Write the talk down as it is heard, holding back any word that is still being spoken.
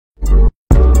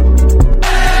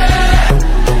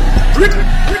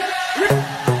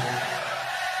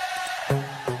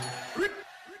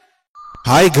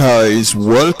Hi guys,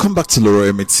 welcome back to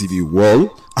Loremi TV.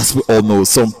 Well, as we all know,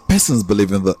 some persons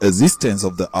believe in the existence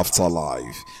of the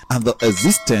afterlife and the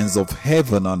existence of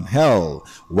heaven and hell,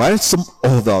 while some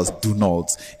others do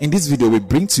not. In this video, we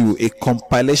bring to you a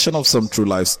compilation of some true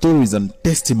life stories and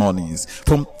testimonies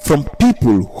from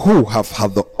people who have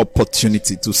had the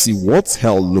opportunity to see what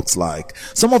hell looks like.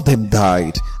 Some of them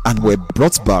died and were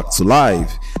brought back to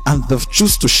life, and they've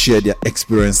chosen to share their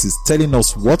experiences, telling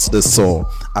us what they saw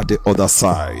at the other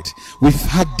side. We've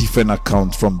had different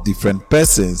accounts from different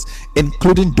persons,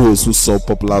 including those who saw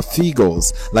popular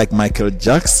figures like Michael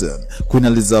Jackson, Queen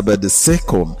Elizabeth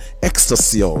II,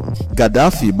 Xxxtentacion,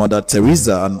 Gaddafi, Mother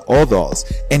Teresa, and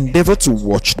others. Endeavor to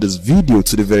watch this video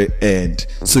to the very end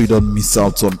so you don't miss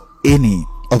out on any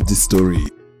of the story.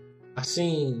 I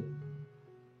seen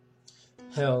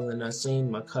hell and I seen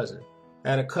my cousin. I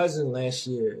had a cousin last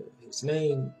year. His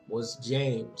name was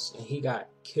James and he got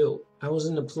killed. I was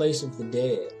in the place of the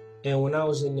dead. And when I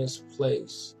was in this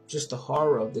place, just the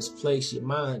horror of this place, your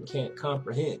mind can't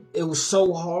comprehend. It was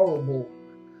so horrible.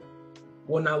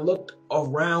 When I looked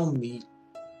around me,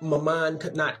 my mind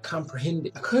could not comprehend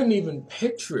it. I couldn't even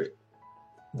picture it.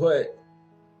 But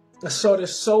I saw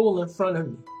this soul in front of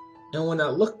me. And when I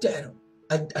looked at him,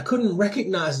 I couldn't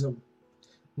recognize him.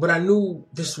 But I knew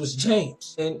this was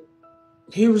James. And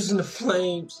he was in the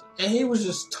flames. And he was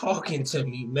just talking to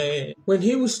me, man. When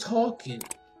he was talking,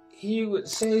 he would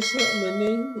say something and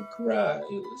then he would cry.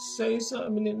 He would say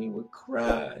something and then he would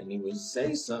cry. And he would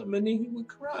say something and then he would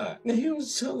cry. And he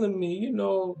was telling me, you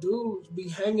know, dudes be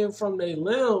hanging from their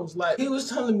limbs. Like, he was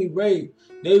telling me, Ray,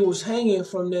 they was hanging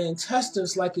from their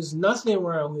intestines like it's nothing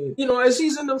around here. You know, as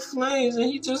he's in the flames and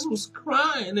he just was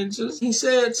crying and he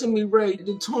said to me, Ray,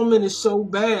 the torment is so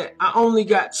bad. I only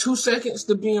got 2 seconds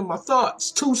to be in my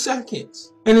thoughts. 2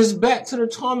 seconds. And it's back to the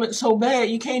torment so bad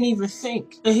you can't even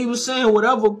think. And he was saying,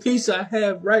 whatever peace I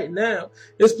have right now,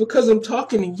 it's because I'm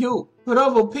talking to you.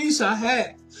 Whatever peace I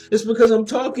have, it's because I'm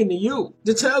talking to you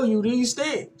to tell you these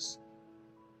things.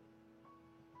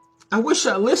 I wish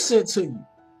I listened to you.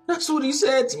 That's what he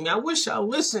said to me. I wish I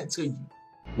listened to you.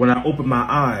 When I opened my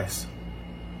eyes,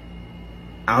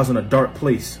 I was in a dark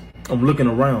place. I'm looking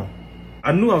around.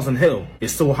 I knew I was in hell.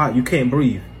 It's so hot you can't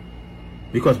breathe.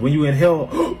 Because when you're in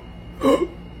hell,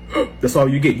 that's all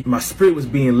you get. My spirit was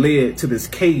being led to this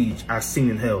cage I seen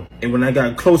in hell. And when I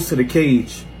got close to the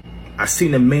cage, I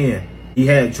seen a man. He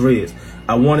had dreads.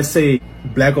 I want to say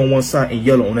black on one side and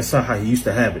yellow on the side, how he used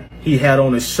to have it. He had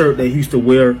on a shirt that he used to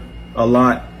wear a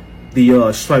lot.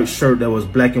 The striped shirt that was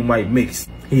black and white mixed.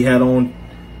 He had on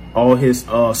all his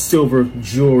silver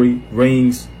jewelry,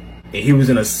 rings, and he was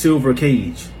in a silver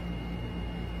cage.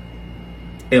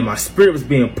 And my spirit was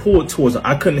being pulled towards him.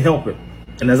 I couldn't help it.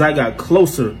 And as I got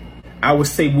closer, I would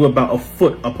say we were about a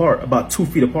foot apart, about 2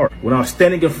 feet apart. When I was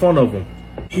standing in front of him,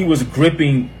 he was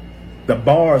gripping the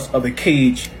bars of the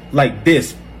cage like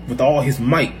this with all his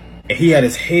might. And he had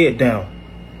his head down,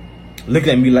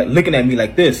 looking at me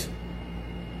like this.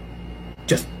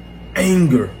 Just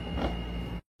anger.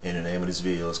 And the name of this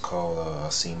video is called I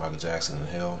Seen Michael Jackson in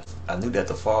Hell. I knew that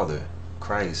the Father,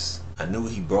 Christ, I knew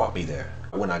he brought me there.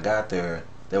 When I got there,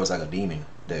 there was like a demon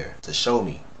there to show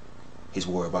me his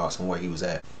whereabouts and where he was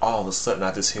at. All of a sudden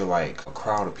I just hear like a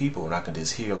crowd of people, and I can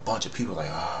just hear a bunch of people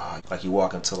like you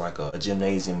walk into like a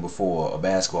gymnasium before a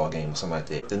basketball game or something like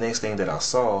that. The next thing that I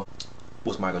saw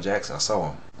was Michael Jackson. I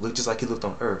saw him. Looked just like he looked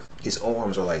on earth. His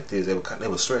arms are like this. They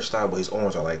were stretched out, but his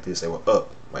arms are like this. They were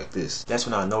up like this. That's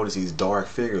when I noticed these dark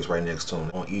figures right next to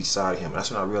him on each side of him.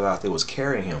 That's when I realized they was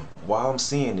carrying him. While I'm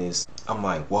seeing this, I'm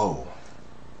like, whoa.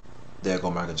 There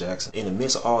go Michael Jackson. In the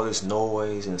midst of all this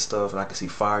noise and stuff, and I could see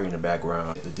fire in the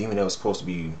background, the demon that was supposed to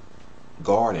be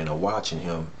guarding or watching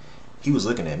him, he was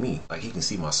looking at me like he can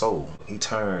see my soul. He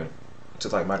turned,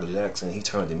 just like Michael Jackson, he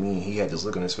turned to me and he had this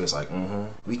look on his face like,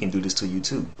 we can do this to you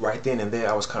too. Right then and there,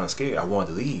 I was kind of scared. I wanted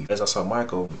to leave. As I saw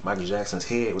Michael Jackson's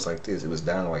head was like this. It was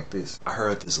down like this. I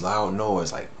heard this loud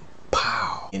noise like,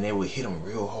 pow, and they would hit him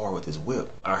real hard with his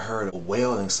whip. I heard a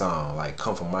wailing sound like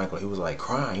come from Michael. He was like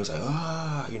crying. He was like,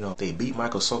 ah, you know. They beat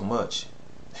Michael so much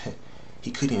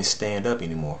he couldn't even stand up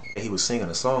anymore. He was singing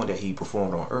a song that he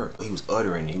performed on earth. He was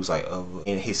uttering, he was like,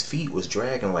 and his feet was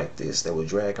dragging like this. They were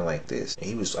dragging like this, and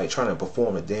he was like trying to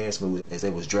perform a dance move as they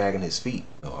was dragging his feet.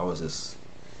 I was just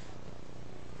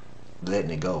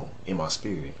letting it go in my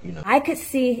spirit, you know. I could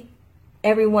see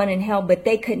everyone in hell, but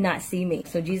they could not see me.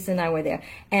 So Jesus and I were there.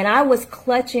 And I was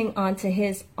clutching onto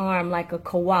his arm like a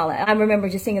koala. I remember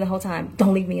just singing the whole time,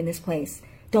 don't leave me in this place.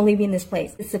 Don't leave me in this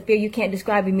place. It's a fear you can't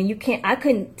describe. I mean, I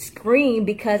couldn't scream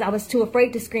because I was too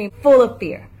afraid to scream. Full of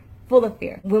fear.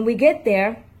 When we get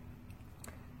there,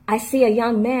 I see a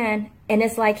young man, and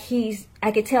it's like he's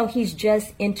I could tell he's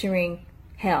just entering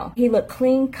hell. He looked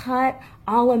clean cut,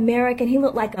 all American. He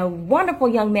looked like a wonderful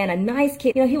young man, a nice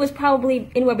kid. You know, he was probably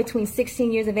anywhere between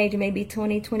 16 years of age and maybe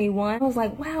 20, 21. I was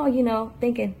like, wow, you know,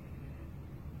 thinking,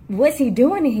 what's he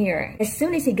doing here? As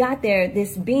soon as he got there,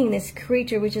 this being, this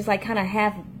creature, which is like kind of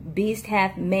half beast,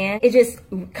 half man, it just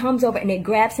comes over and it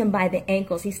grabs him by the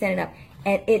ankles. He's standing up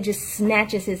and it just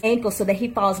snatches his ankle so that he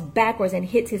falls backwards and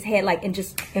hits his head like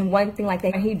in one thing like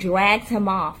that. And he drags him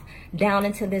off down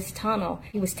into this tunnel.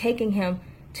 He was taking him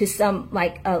to some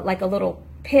like a little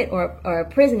pit or a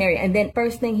prison area. And then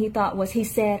first thing he thought was, he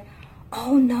said,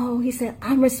 oh no, he said,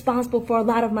 I'm responsible for a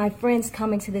lot of my friends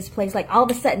coming to this place. Like all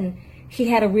of a sudden he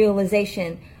had a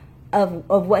realization of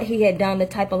what he had done, the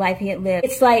type of life he had lived.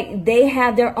 It's like they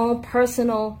have their own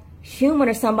personal human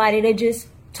or somebody to just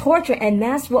torture, and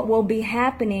that's what will be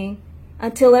happening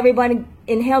until everybody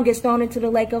in hell gets thrown into the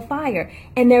lake of fire,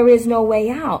 and there is no way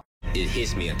out. It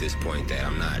hits me at this point that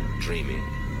I'm not dreaming.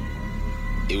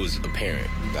 It was apparent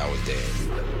that I was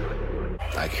dead.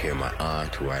 I can hear my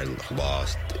aunt, who I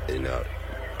lost in a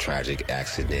tragic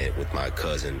accident with my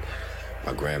cousin,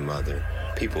 my grandmother,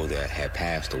 people that had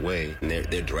passed away, and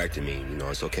they're directing me, you know,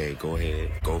 it's okay, go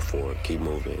ahead, go for it, keep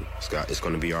moving. It's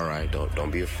going to be all right,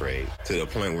 don't be afraid. To the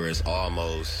point where it's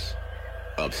almost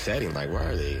upsetting, like,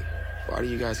 why do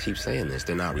you guys keep saying this?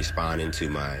 They're not responding to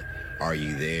my, are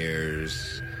you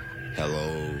theirs,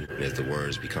 hello. And as the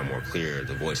words become more clear,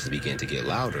 the voices begin to get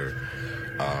louder.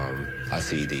 I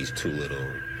see these two little,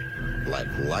 like,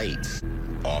 lights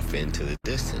off into the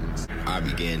distance. I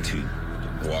begin to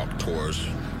walk towards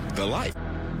the light.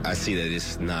 I see that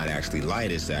it's not actually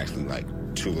light, it's actually like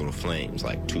two little flames,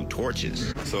 like two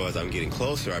torches. So as I'm getting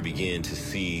closer, I begin to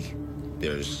see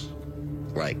there's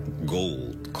like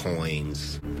gold,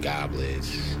 coins,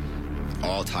 goblets,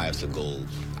 all types of gold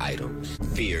items.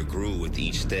 Fear grew with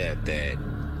each step that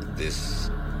this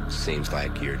seems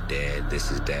like you're dead, this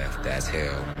is death, that's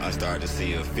hell. I started to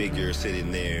see a figure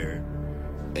sitting there,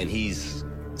 and he's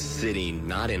sitting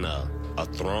not in a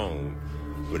throne,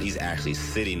 but he's actually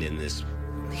sitting in this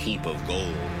heap of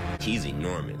gold. He's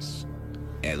enormous,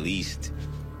 at least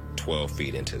 12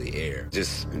 feet into the air.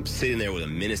 Just sitting there with a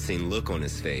menacing look on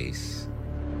his face,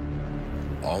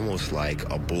 almost like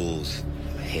a bull's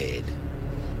head,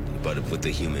 but with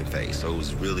the human face. So it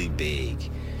was really big,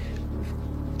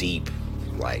 deep,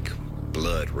 like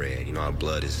blood red. You know how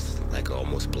blood is like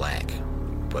almost black,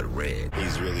 but red.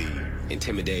 He's really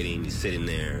intimidating. He's sitting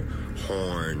there,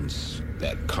 horns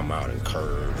that come out and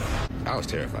curve. I was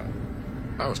terrified.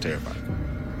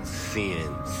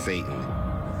 Seeing Satan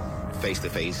face to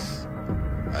face,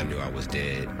 I knew I was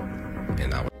dead,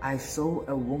 and I saw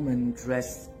a woman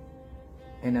dressed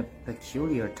in a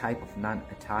peculiar type of nun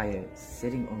attire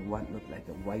sitting on what looked like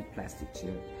a white plastic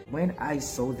chair. When I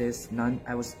saw this nun,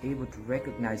 I was able to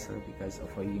recognize her because of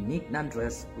her unique nun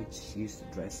dress which she used to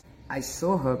dress. I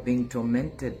saw her being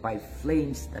tormented by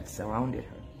flames that surrounded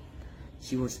her.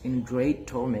 She was in great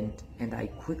torment, and I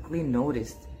quickly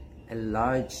noticed a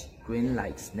large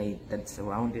green-like snake that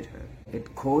surrounded her.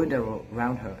 It coiled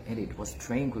around her and it was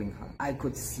strangling her. I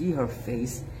could see her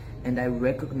face and I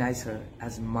recognized her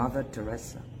as Mother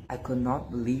Teresa. I could not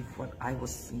believe what I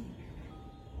was seeing.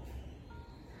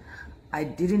 I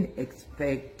didn't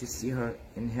expect to see her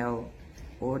in hell,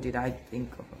 or did I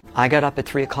think of her? I got up at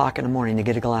 3 o'clock in the morning to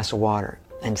get a glass of water,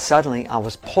 and suddenly I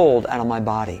was pulled out of my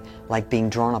body, like being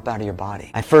drawn up out of your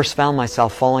body. I first found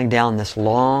myself falling down this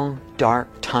long, dark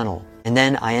tunnel, and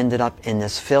then I ended up in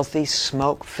this filthy,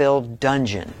 smoke-filled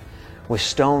dungeon with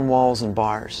stone walls and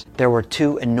bars. There were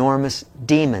two enormous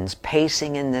demons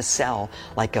pacing in this cell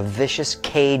like a vicious,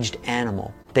 caged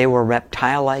animal. They were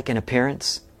reptile-like in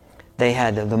appearance. They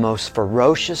had the most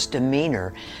ferocious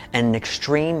demeanor and an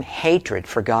extreme hatred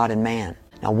for God and man.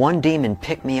 Now, one demon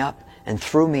picked me up and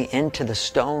threw me into the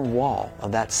stone wall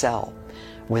of that cell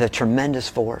with a tremendous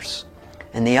force.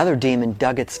 And the other demon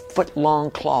dug its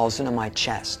foot-long claws into my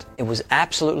chest. It was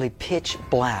absolutely pitch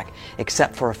black,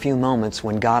 except for a few moments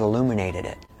when God illuminated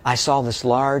it. I saw this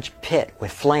large pit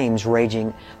with flames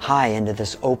raging high into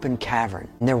this open cavern.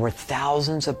 And there were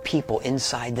thousands of people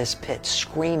inside this pit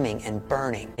screaming and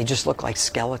burning. They just looked like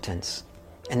skeletons.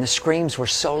 And the screams were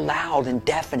so loud and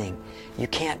deafening, you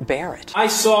can't bear it. I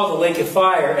saw the lake of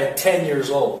fire at 10 years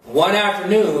old. One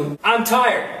afternoon, I'm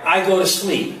tired. I go to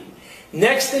sleep.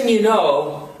 Next thing you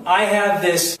know, I have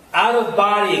this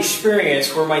out-of-body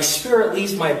experience where my spirit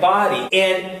leaves my body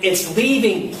and it's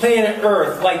leaving planet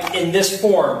Earth like in this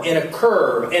form, in a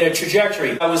curve, in a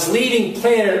trajectory. I was leaving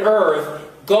planet Earth,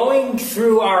 going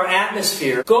through our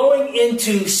atmosphere, going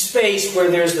into space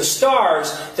where there's the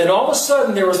stars. Then all of a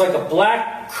sudden there was like a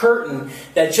black curtain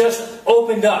that just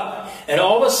opened up. And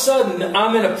all of a sudden,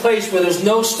 I'm in a place where there's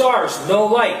no stars, no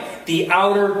light, the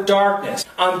outer darkness.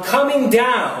 I'm coming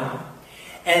down,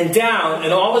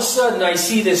 and all of a sudden I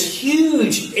see this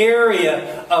huge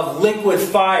area of liquid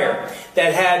fire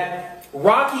that had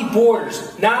rocky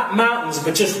borders, not mountains,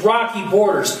 but just rocky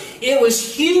borders. It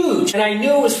was huge, and I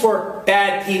knew it was for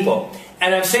bad people.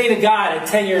 And I'm saying to God at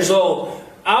 10 years old,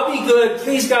 I'll be good.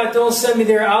 Please, God, don't send me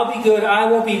there. I'll be good. I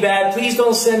won't be bad. Please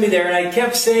don't send me there. And I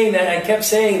kept saying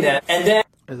that. And then,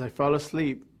 as I fell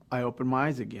asleep, I opened my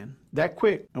eyes again. That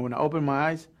quick. And when I opened my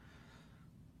eyes,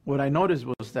 what I noticed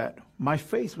was that my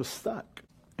face was stuck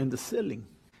in the ceiling.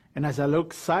 And as I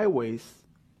looked sideways,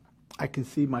 I can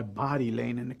see my body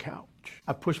laying in the couch.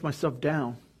 I pushed myself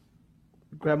down,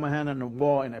 grabbed my hand on the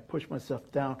wall, and I pushed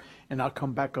myself down, and I'll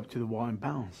come back up to the wall and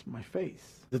bounce my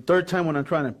face. The third time when I'm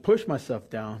trying to push myself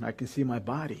down, I can see my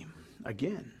body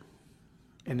again.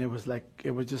 And it was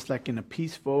just like in a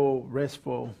peaceful,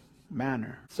 restful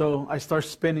manner. So I start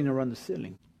spinning around the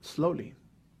ceiling, slowly.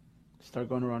 Start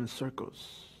going around in circles.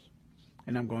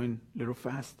 And I'm going a little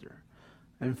faster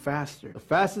and faster. The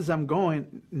fastest I'm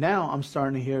going, now I'm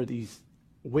starting to hear these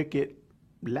wicked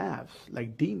laughs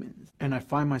like demons. And I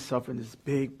find myself in this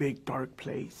big, big, dark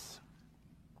place.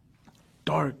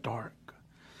 Dark, dark.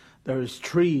 There's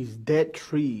trees, dead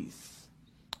trees.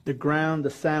 The ground,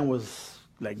 the sand was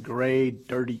like gray,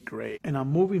 dirty gray. And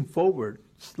I'm moving forward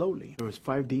slowly. There was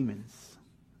 5 demons.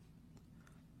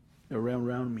 They were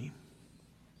around me.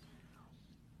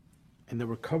 And they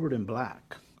were covered in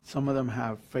black. Some of them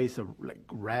have face of like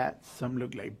rats. Some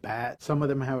look like bats. Some of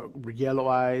them have yellow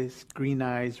eyes, green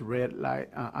eyes, red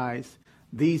eyes.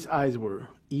 These eyes were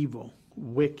evil,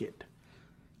 wicked.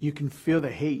 You can feel the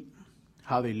hate,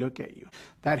 how they look at you.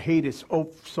 That hate is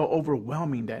so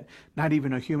overwhelming that not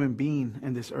even a human being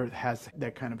in this earth has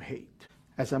that kind of hate.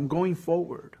 As I'm going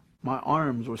forward, my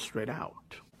arms were straight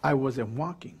out. I wasn't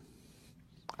walking.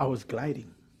 I was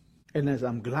gliding. And as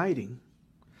I'm gliding,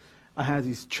 I had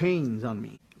these chains on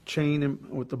me, chain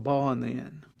with the ball on the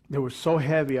end. They were so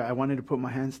heavy, I wanted to put my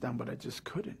hands down, but I just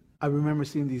couldn't. I remember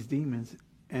seeing these demons,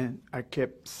 and I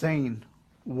kept saying,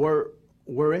 where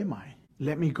am I?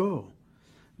 Let me go.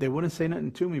 They wouldn't say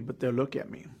nothing to me, but they'll look at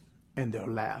me, and they'll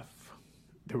laugh.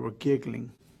 They were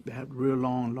giggling. They had real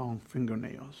long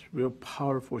fingernails, real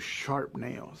powerful, sharp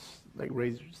nails, like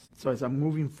razors. So as I'm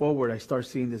moving forward, I start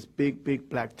seeing this big, big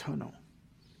black tunnel.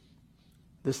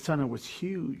 This tunnel was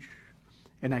huge,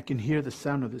 and I can hear the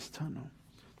sound of this tunnel.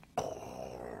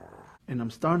 And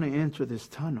I'm starting to enter this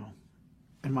tunnel,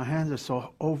 and my hands are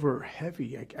so over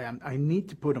heavy. I need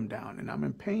to put them down, and I'm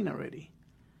in pain already.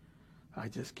 I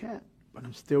just can't, but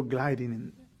I'm still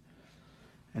gliding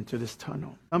into this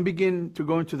tunnel. I'm beginning to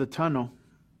go into the tunnel.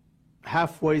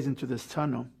 Halfway into this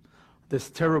tunnel, this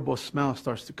terrible smell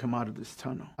starts to come out of this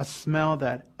tunnel. A smell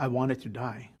that I wanted to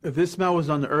die. If this smell was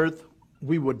on the earth,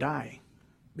 we would die,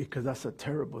 because that's how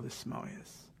terrible this smell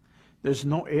is. There's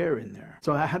no air in there.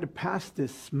 So I had to pass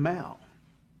this smell.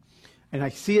 And I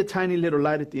see a tiny little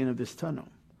light at the end of this tunnel.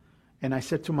 And I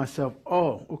said to myself,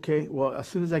 oh, okay, well, as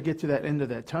soon as I get to that end of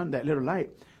that tunnel, that little light,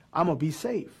 I'm going to be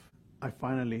safe. I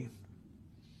finally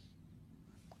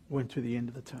went to the end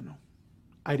of the tunnel.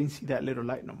 I didn't see that little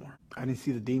light no more. I didn't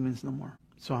see the demons no more.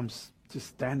 So I'm just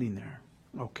standing there.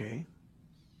 Okay.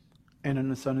 And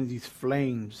then suddenly these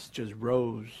flames just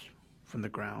rose from the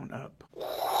ground up.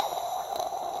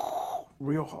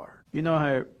 Real hard. You know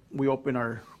how we open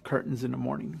our curtains in the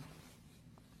morning?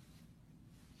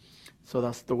 So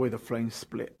that's the way the flames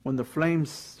split. When the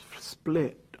flames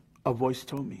split, a voice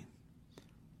told me,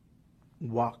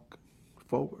 walk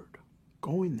forward.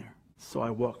 Go in there. So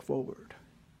I walked forward.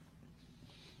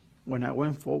 When I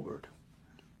went forward,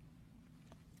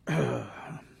 there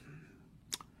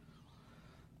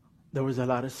was a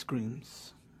lot of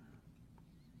screams.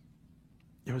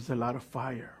 There was a lot of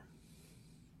fire.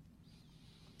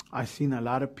 I seen a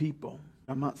lot of people.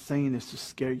 I'm not saying this to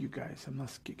scare you guys. I'm not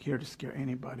here to scare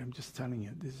anybody. I'm just telling you,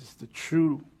 this is the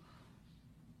true,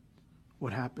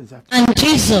 what happens after. And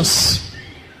Jesus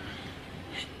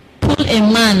put a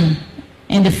man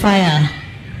in the fire.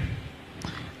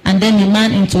 And then the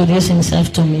man introduced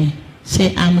himself to me.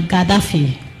 Say, I'm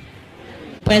Gaddafi,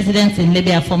 president in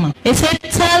Libya, former. He said,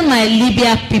 tell my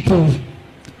Libya people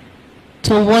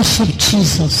to worship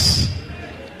Jesus.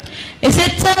 He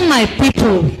said, tell my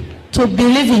people to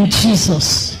believe in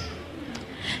Jesus.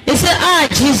 He said,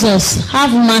 Jesus,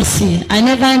 have mercy. I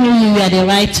never knew you were the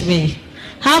right way.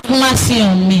 Have mercy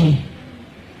on me.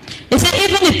 He said,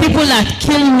 even the people that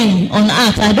kill me on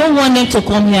earth, I don't want them to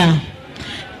come here.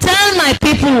 Tell my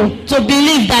people to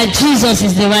believe that Jesus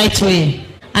is the right way.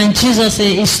 And Jesus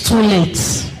said, it's too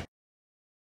late.